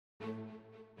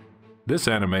This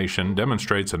animation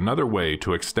demonstrates another way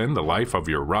to extend the life of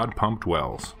your rod-pumped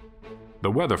wells.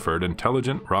 The Weatherford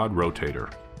Intelligent Rod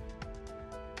Rotator.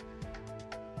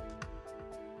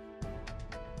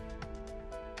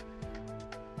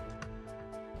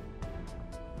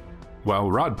 While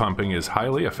rod pumping is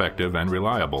highly effective and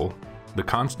reliable, the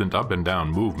constant up and down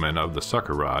movement of the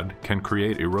sucker rod can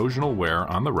create erosional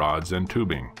wear on the rods and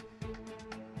tubing.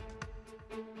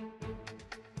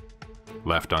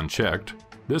 Left unchecked,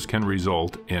 this can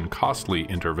result in costly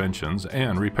interventions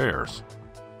and repairs.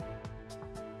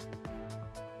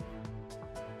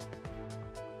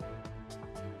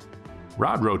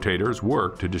 Rod rotators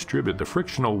work to distribute the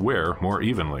frictional wear more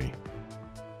evenly.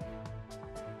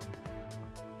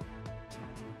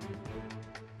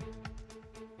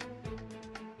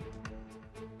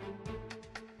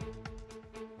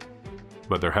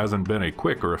 But there hasn't been a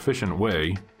quick or efficient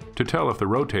way to tell if the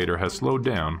rotator has slowed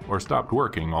down or stopped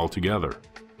working altogether.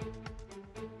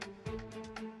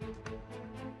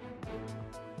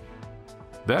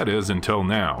 That is, until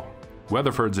now.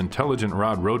 Weatherford's Intelligent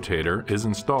Rod Rotator is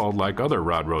installed like other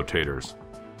rod rotators,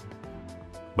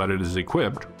 but it is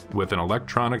equipped with an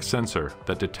electronic sensor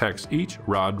that detects each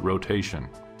rod rotation.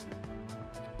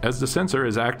 As the sensor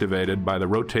is activated by the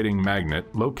rotating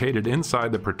magnet located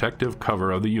inside the protective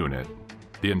cover of the unit,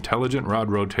 the Intelligent Rod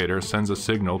Rotator sends a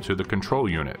signal to the control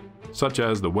unit, such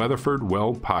as the Weatherford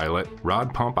Well Pilot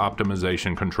Rod Pump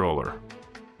Optimization Controller.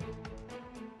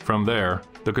 From there,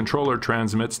 the controller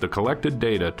transmits the collected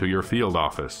data to your field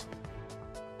office.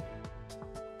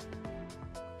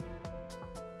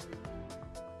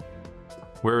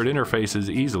 Where it interfaces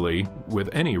easily with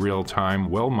any real-time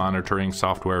well monitoring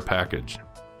software package.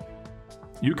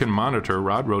 You can monitor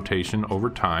rod rotation over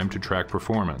time to track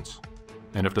performance.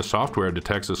 And if the software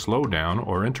detects a slowdown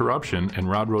or interruption in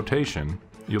rod rotation,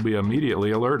 you'll be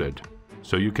immediately alerted,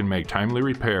 so you can make timely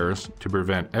repairs to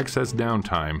prevent excess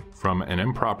downtime from an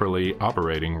improperly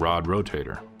operating rod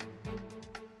rotator.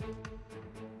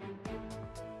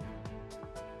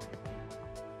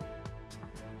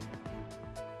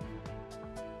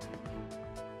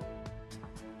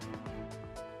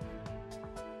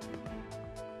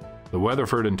 The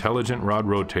Weatherford Intelligent Rod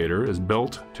Rotator is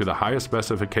built to the highest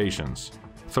specifications,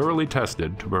 thoroughly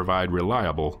tested to provide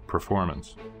reliable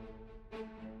performance.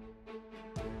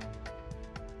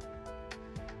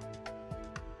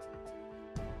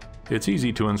 It's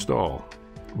easy to install,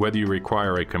 whether you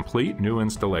require a complete new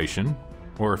installation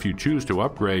or if you choose to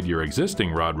upgrade your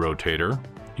existing rod rotator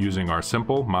using our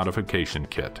simple modification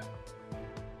kit.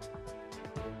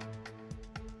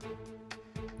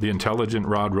 The Intelligent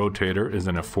Rod Rotator is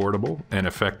an affordable and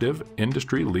effective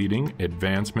industry-leading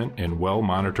advancement in well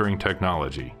monitoring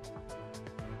technology.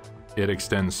 It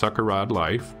extends sucker rod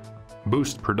life,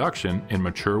 boosts production in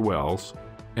mature wells,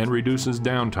 and reduces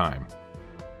downtime.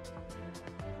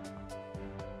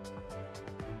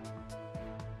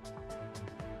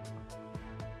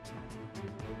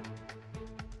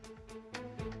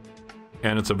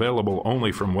 And it's available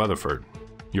only from Weatherford,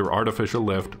 your artificial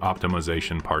lift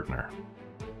optimization partner.